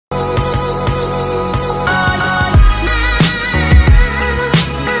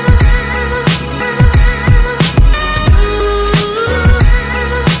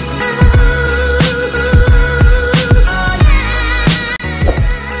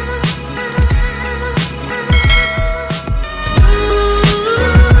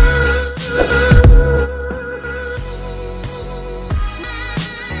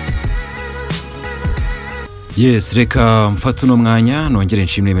Yes, reka mfata uno mwanya nongere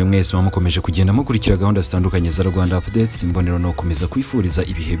nshimire mwese mukomeje kugenda mukurikira gahunda zitandukanye za Rwanda updates imbonero no komeza kwifuriza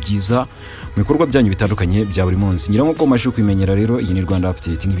ibihe byiza mu bikorwa byanyu bitandukanye bya buri munsi. Ngira nko maje kwimenyera rero iyi ni Rwanda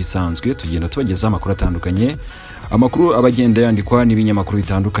update nk'ibisanzwe tugenda tubageza amakuru atandukanye, amakuru abagenda yandikwa n'ibinyamakuru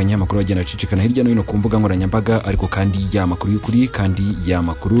bitandukanye, amakuru agenda acicikana hirya no hino ku mbuga nkoranyambaga, ariko kandi ya makuru y'ukuri kandi ya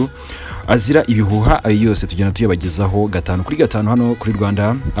makuru azira ibihuha ayo yose tugenda tuyabagezaho gatanu kuri gatanu hano kuri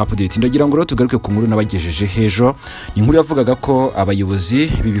Rwanda update. Ndagira ngo tugaruke ku nkuru nabagejeje hejo. Ni inkuru yavugaga ko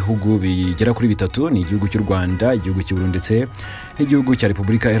abayobozi b'ibihugu bigera kuri bitatu, ni igihugu cy'u Rwanda, igihugu cy'u Burundi ndetse n'igihugu cya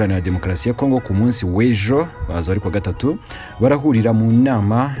Repubulika Iharanira Demokarasi ya Kongo, ku munsi w'ejo baza ariko gatatu barahurira mu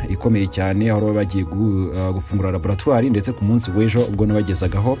nama ikomeye cyane aho bagiye gufungura laboratwari, ndetse ku munsi w'ejo ubwo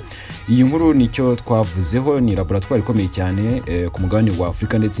nabagezagaho iyi nkuru nicyo twavuzeho. Ni laboratwari ikomeye cyane ku mugabane wa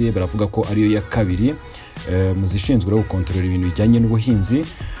Afrika, ndetse baravuga ko ariyo ya kabiri mu zishinzwe gukontorora ibintu bijyanye n'ubuhinzi.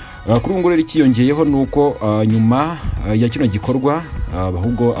 Kuri ngo rero ikiyongeyeho nuko nyuma ya kino gikorwa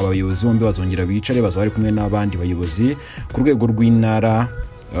ahubwo abayobozi bombi bazongera bicare, bazaba bari kumwe n'abandi bayobozi ku rwego rw'intara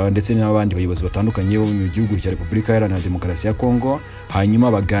ndetse n'abandi bayobozi batandukanye mu gihugu cya Repubulika Iharanira Demokarasi ya Kongo,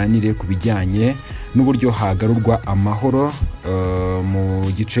 hanyuma baganire ku bijyanye n'uburyo hagarurwa amahoro mu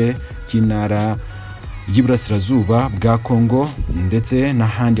gice cy'intara y'Iburasirazuba bwa Kongo, ndetse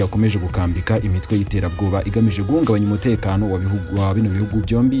n'ahandi hakomeje gukambika imitwe y'iterabwoba igamije guhungabanya umutekano wa bino bihugu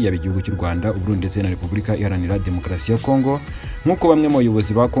byombi, yaba igihugu cy'u Rwanda, Burundi ndetse na Repubulika Iharanira Demokarasi ya Kongo, nk'uko bamwe mu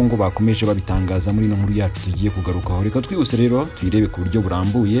bayobozi ba Kongo bakomeje babitangaza muri ino nkuru yacu tugiye kugarukaho. Reka twihuse rero tuyirebe ku buryo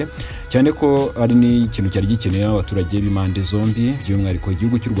burambuye, cyane ko ari n'ikintu cyari gikeneye abaturage b'imande zombi, by'umwihariko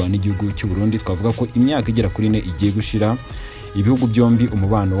igihugu cy'u Rwanda n'igihugu cy'u Burundi. Twavuga ko imyaka igera kuri 4 igiye gushira ibihugu byombi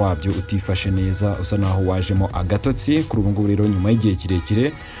umubano wabyo utifashe neza, usa naho wajemo agatotsi. Kuri ubu ngubu rero nyuma y'igihe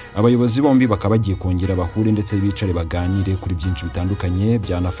kirekire abayobozi bombi bakaba bagiye kongera bahure ndetse bicare baganire kuri byinshi bitandukanye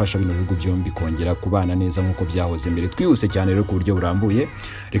byanafasha bino bihugu byombi kongera kubana neza nk'uko byahoze mbere. Twihuse cyane rero ku buryo burambuye,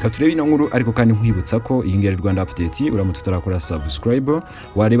 reka turebe ino nkuru, ariko kandi nkwibutsa ko iyi ngeri Rwanda update uramutse utarakora subscribe,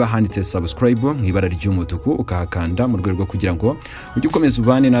 wareba handitse subscribe mu ibara ry'umutuku ukahakanda mu rwego kugira ngo ujye ukomeza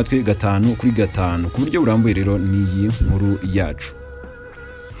ubane natwe gatanu kuri gatanu ku buryo burambuye. Rero niyi nkuru yacu.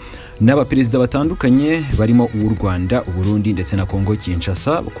 N'abaperezida batandukanye barimo uw'u Rwanda, u Burundi ndetse na Kongo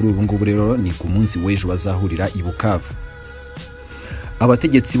Kinshasa, kuri ubu ngubu rero ni ku munsi w'ejo bazahurira IBUKAVU.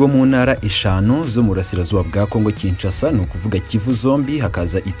 Abategetsi bo mu ntara 5 zo mu Burasirazuba bwa Kongo Kinshasa, ni ukuvuga Kivu zombi,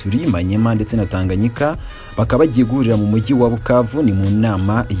 hakaza Ituri, Manyema ndetse na Tanganyika, bakaba bagiye guhurira mu mujyi wa Bukavu, ni mu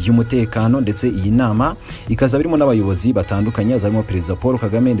nama y'umutekano, ndetse iyi nama ikaza birimo n'abayobozi batandukanye, harimo Perezida Paul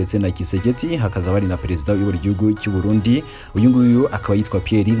Kagame ndetse na Kisegeti, hakaza bari na Perezida w'igihugu cy'u Burundi, uyu nguyu akaba yitwa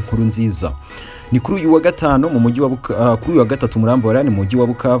Pierre Nkurunziza. Ni kuri uyu wa gatanu mu mujyi wa kuri uyu wa gatatu Murambora, ni mu mujyi wa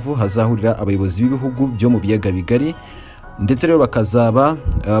Bukavu hazahurira abayobozi b'ibihugu byo mu biyaga bigari, ndetse rero bakazaba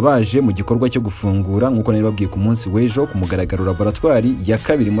baje mu gikorwa cyo gufungura nk'uko nari babwiye ku munsi w'ejo ku mugaragaro laboratwari ya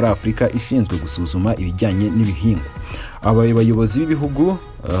kabiri muri Afrika ishinzwe gusuzuma ibijyanye n'ibihingwa. Abayobozi b'ibihugu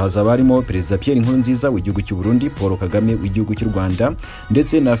hazaba harimo Perezida Pierre Nkurunziza w'igihugu cy'u Burundi, Paul Kagame w'igihugu cy'u Rwanda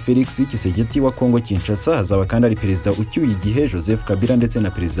ndetse na Felix Kisegeti wa Kongo Kinshasa. Hazaba kandi ari Perezida ucyuye igihe Joseph Kabila ndetse na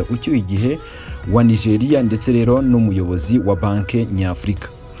Perezida ucyuye igihe wa Nigeria, ndetse rero n'umuyobozi wa Banke Nyafurika.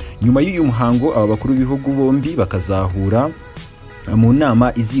 Nyuma y'uyu muhango aba bakuru b'ibihugu bombi bakazahura mu nama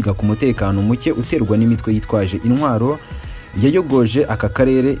iziga ku mutekano muke uterwa n'imitwe yitwaje intwaro yayogoje aka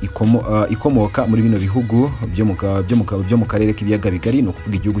karere ikomoka muri bino bihugu byo mu karere k'ibiyaga bigari, no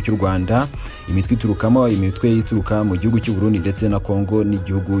kuvuga igihugu cy'u Rwanda, imitwe ituruka mu gihugu cy'u Burundi ndetse na Kongo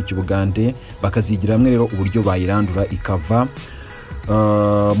n'igihugu cy'u Bugande, bakazigira hamwe rero uburyo bayirandura ikava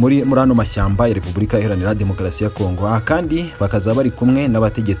muri ano mashyamba ya Repubulika Iharanira Demokarasi ya Kongo. Kandi bakazaba bari kumwe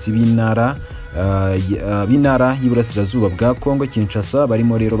n'abategetsi b'intara y'Iburasirazuba bwa Kongo Kinshasa,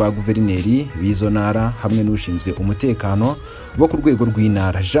 barimo rero ba guverineri b'izo ntara hamwe n'ushinzwe umutekano bo ku rwego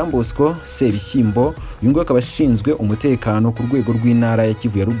rw'intara. Jean Bosco Sebishyimbo uyu nguyu akaba ashinzwe umutekano ku rwego rw'intara ya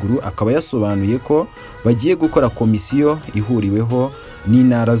Kivu ya ruguru, akaba yasobanuye ko bagiye gukora komisiyo ihuriweho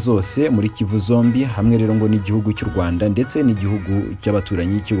n'intara zose muri Kivu zombi, hamwe rero ngo n'igihugu cy'u Rwanda ndetse n'igihugu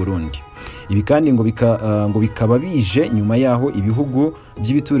cy'abaturanyi cy'u Burundi. Ibi kandi ngo bikaba bije nyuma yaho ibihugu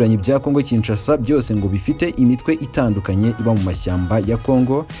by'ibituranyi bya Kongo Kinshasa byose ngo bifite imitwe itandukanye iba mu mashyamba ya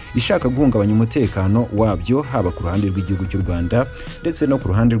Kongo ishaka guhungabanya umutekano wabyo, haba ku ruhande rw'igihugu cy'u Rwanda ndetse no ku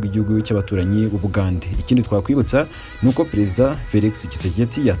ruhande rw'igihugu cy'abaturanyi b'u Bugande. Ikindi twakwibutsa nuko Perezida Felix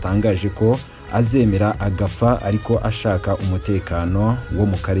Kisegeti yatangaje ko azemera agafa ariko ashaka umutekano wo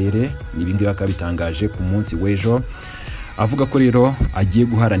mu karere. N'ibindi bakabitangaje ku munsi w'ejo avuga ko rero agiye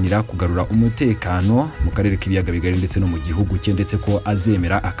guharanira kugarura umutekano mu karere k'ibiyaga bigari ndetse no mu gihugu cye, ndetse ko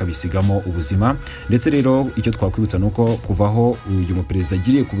azemera akabisigamo ubuzima. Ndetse rero icyo twakwibutsa nuko kuvaho uyu muperezida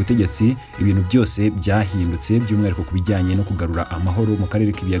agiriye ku butegetsi ibintu byose byahindutse, by'umwihariko ku bijyanye no kugarura amahoro mu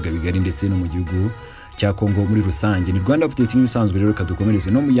karere k'ibiyaga bigari ndetse no mu gihugu cya Kongo muri rusange. Ni Rwanda Update nk'ibisanzwe rero kadukomereze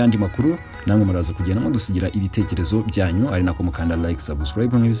no mu yandi makuru, namwe muraza kugenda mudusigira ibitekerezo byanyu, ari nako mukanda like,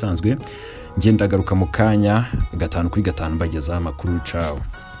 subscribe nk'ibisanzwe. Ngenda garuka mu kanya 5 kuri 5 bageza amakuru. Ciao.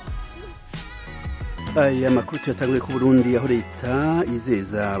 Aya makuru tuyatanguye ku Burundi, aho leta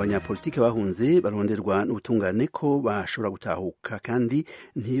izeza abanyapolitike bahunze baronderwa n'ubutungane ko bashobora gutahuka kandi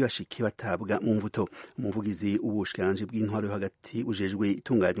ntibashike batabwa mu mvuto. Umuvugizi w'ubushikiranganje bw'intwaro yo hagati ujejwe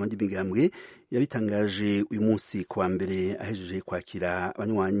itunganywa ry'imigambwe yabitangaje uyu munsi kuwa mbere ahejeje kwakira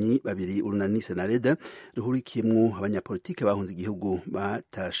abanywanyi babiri urunani Senareda ruhurikiyemwo abanyapolitike bahunze igihugu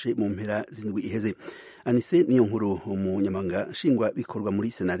batashe mu mpera z'indwi iheze. Anise niyo nkuru, umunyamabanga nshingwa bikorwa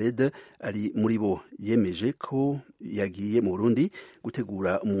muri Senareda ari muri bo, yemeje ko yagiye mu Burundi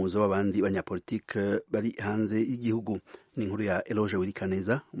gutegura umuzo w'abandi banyapolitike bari hanze y'igihugu. Ni inkuru ya Eloge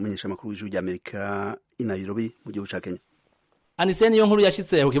Wirikaneza, umumenyesha makuru w'ijuru ry'Amerika i Nairobi mu gihugu ca Kenya. Anise niyo nkuru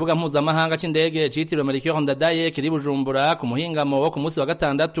yashitse ku kibuga mpuzamahanga c'indege citiriwe Melchior Ndadaye kiri Bujumbura ku muhingamo wo ku munsi wa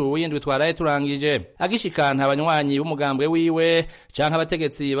gatandatu w'indwi twaraye turangije. Agishika nta banywanyi b'umugambwe wiwe canke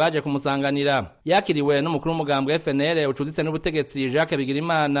abategetsi baje kumusanganira. Yakiriwe n'umukuru w'umugambwe FNL ucuditse n'ubutegetsi Jacques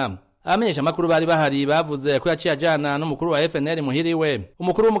Bigirimana. Abamenyesha makuru bari bahari bavuze ko yaciye ajana n'umukuru wa FNL muhiriwe.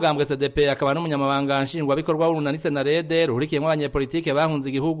 Umukuru w'umugambwe CDP akaba n'umunyamabanga nshingwa bikorwa w'urunani Senarede ruhurikiyemwo abanyepolitike bahunze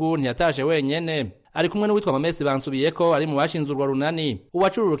igihugu ntiyatashe wenyene. Ari kumwe n'uwitwa Mamesi Bansubiyeko ari mu bashinzurwa runani.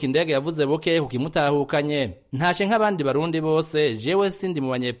 Uwacururuka indege yavuze buke kukimutahukanye. Ntashe nk'abandi barundi bose, jewe sindi mu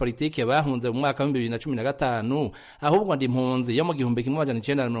banyepolitike bahunze mu mwaka wa 2015, ahubwo ndi impunzi yo mu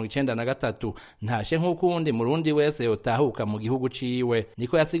 1993. Ntashe nk'ukundi murundi wese yotahuka mu gihugu ciwe.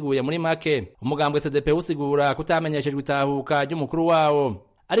 Niko yasiguye muri make. Umugambwe CDP usigura kutamenyeshejwe itahuka ry'umukuru wawo.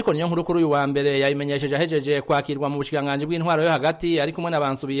 Ariko niyo nkuru kuri uyu wa mbere yabimenyesheje ahejeje kwakirwa mu bushikiranganje bw'intwaro yo hagati ari kumwe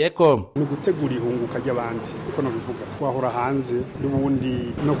n'abansubiyeko. Ni gutegura ihunguka ry'abandi uko no bivuga twahora hanze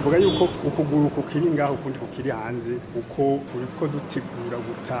n'ubundi no kuvuga yuko ukuguru kukiri ngaho kundi kukiri hanze, uko turiko dutegura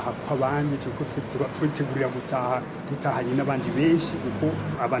gutaha kw'abandi, turiko twitegurira gutaha dutahanye n'abandi benshi, uko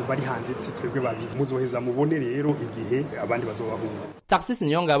abantu bari hanze si twebwe babiri. Muzoheza mubone rero igihe abandi bazobahunga. Taxis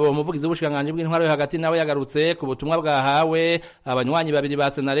Niyongabo umuvugizi w'ubushikiranganje bw'intwaro yo hagati nawe yagarutse ku butumwa bwahawe abanywanyi babiri ba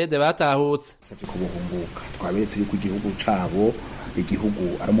Senarede batahutse. Safi kubuhunguka twaberetse yuko igihugu cabo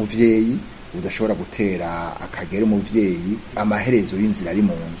igihugu ari umuvyeyi udashobora gutera akagere umuvyeyi, amaherezo y'inzira ari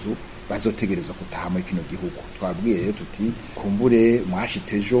mu nzu bazotegereza gutaha muri kino gihugu. Twabwiye rero tuti kumbure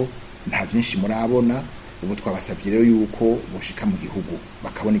mwashitse ejo nta vyinshi murabona, ubu twabasavye rero yuko boshika mu gihugu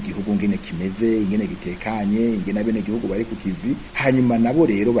bakabona igihugu ngene kimeze, ingene gitekanye, ingene abene igihugu bari ku kivi, hanyuma nabo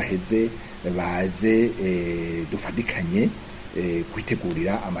rero baheze baze dufadikanye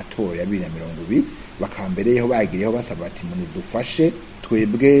kwitegurira amatora ya 2020. Bakambereyeho bagiriyeho basaba bati munidufashe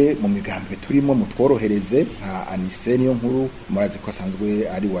twebwe mu migambwe turimo mutworohereze. Nka Anise niyo nkuru murazi ko asanzwe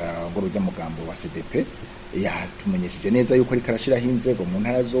ari wa ngoro ry'umugambo wa CDP, yatumenyesheje neza yuko ari karashiraho inzego mu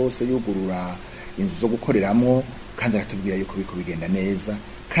ntara zose yugurura inzu zo gukoreramo, kandi aratubwira yuko biko bigenda neza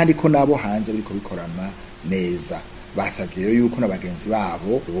kandi ko nabo hanze biriko bikorana neza. Basavye rero yuko n'abagenzi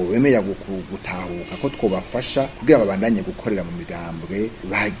babo bemera gutahuka ko twobafasha kugira babandanye gukorera mu migambwe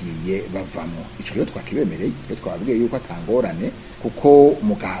bagiye bavamo. Ico rero twakibemereye, rero twababwiye yuko atangorane kuko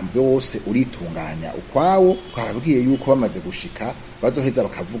umugambwe wose uritunganya ukwawo. Twababwiye yuko bamaze gushika bazoheza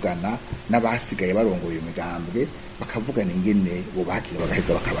bakavugana n'abasigaye barongoye imigambwe, bakavugana ingene bo bakira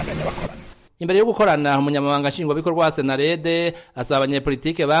bagaheza bakabandanya bakorana. Imbere yo gukorana umunyamabanga nshingwa bikorwa wa Senarede asaba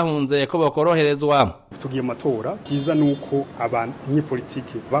abanyepolitike bahunze ko bokoroherezwa. Tugiye matora kiza nuko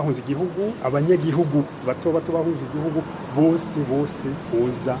abanyepolitike bahunze igihugu, abanyagihugu bato bahunze igihugu bose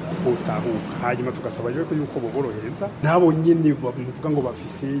boza botahuka. Hanyuma tugasaba rero ko yuko boborohereza nabo nyene bavuga ngo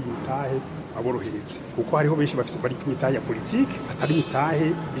bafise imitahe aborohereze, kuko hariho benshi bafise bari kumitahe ya politike atari imitahe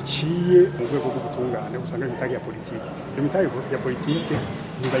iciye mu rwego rwo gutungana, usanga imitahe ya politike. Iyo mitahe ya politike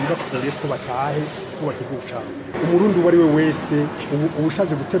ntibayibakuriye ko batahe kubaka igihugu cyabo. Umurundi uwo ari we wese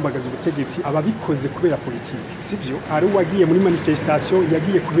ubushaje gutembagaza ubutegetsi ababikoze kubera politike, sivyo? Hari uwagiye muri manifestation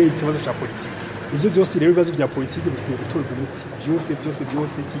yagiye kubera ikibazo cya politike. Ivyo vyose rero ibibazo vya politike bikwiye gutorwa umuti,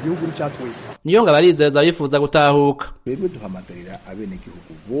 byose igihugu cyatwese. Niyo ngabarizeza bifuza gutahuka. Twebwe duhamagarira abene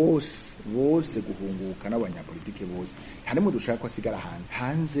igihugu bose guhunguka n'abanyapolitike bose. Harimo dushaka ko asigara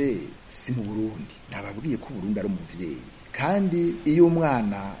hanze si mu Burundi. Nababwiye ko Burundi ari umuvyeyi kandi iyo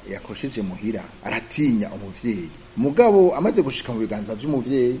umwana yakosheje muhira aratinya umuvyeyi mugabo amaze gushika mu biganza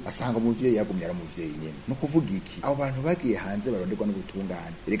vy'umuvyeyi asanga umuvyeyi yagumye ari umuvyeyi nyene no kuvuga iki abo bantu bagiye hanze baronderwa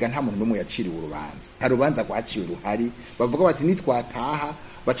n'ubutungane erega nta muntu n'umwe yaciriwe urubanza nta rubanza rwaciwe ruhari bavuga bati nitwataha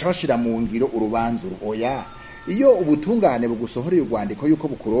baca bashira mu ngiro urubanza oya iyo ubutungane bugusohoreye urwandiko yuko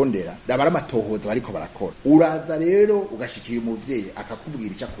bukurondera dabara amatohoza bariko barakora uraza rero ugashikira umuvyeyi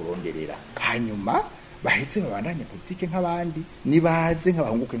akakubwira icyo akuronderera hanyuma bahetse babandanye politike nk'abandi nibaze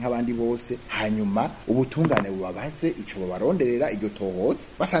nk'abahunguke nk'abandi bose hanyuma ubutungane bubabaze ico babaronderera iryo tohoza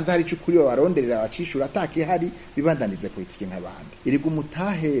basanze hari icyo kuri babaronderera abacishura atakihari bibandanize politike nk'abandi iriga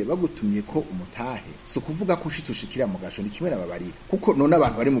umutahe bagutumye ko umutahe so kuvuga ko ushitse ushikira mu gasho ni kimwe nababarira kuko none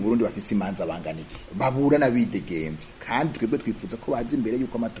abantu bari mu Burundi bafise imanza banganiki babura nabidegemvye kandi twebwe twifuza ko bazi imbere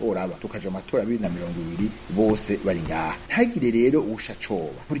yuko amatora aba tukaje amatora 2020 bose bari ngaha ntagire rero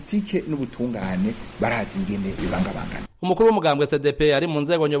ushacoba politike n'ubutungane barazi ingene bibangabangana umukuru w'umugambwe CDP ari mu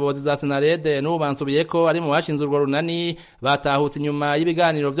nzego nyobozi za Senarede n'ubu bansubiye ko ari mu bashinze urwo runani batahutse inyuma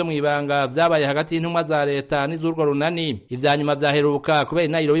y'ibiganiro vyo mwibanga vyabaye hagati y'intumwa za leta n'izurwo runani ivyanyuma vyaheruka kubera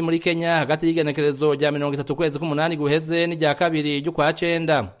Nairobi muri Kenya hagati y'igenekerezo rya 30 kwezi k'umunani guheze n'irya kabiri ry'ukwa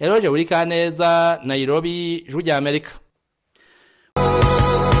 9 Eroje uri Kaneza Nairobi Ijwi rya Amerika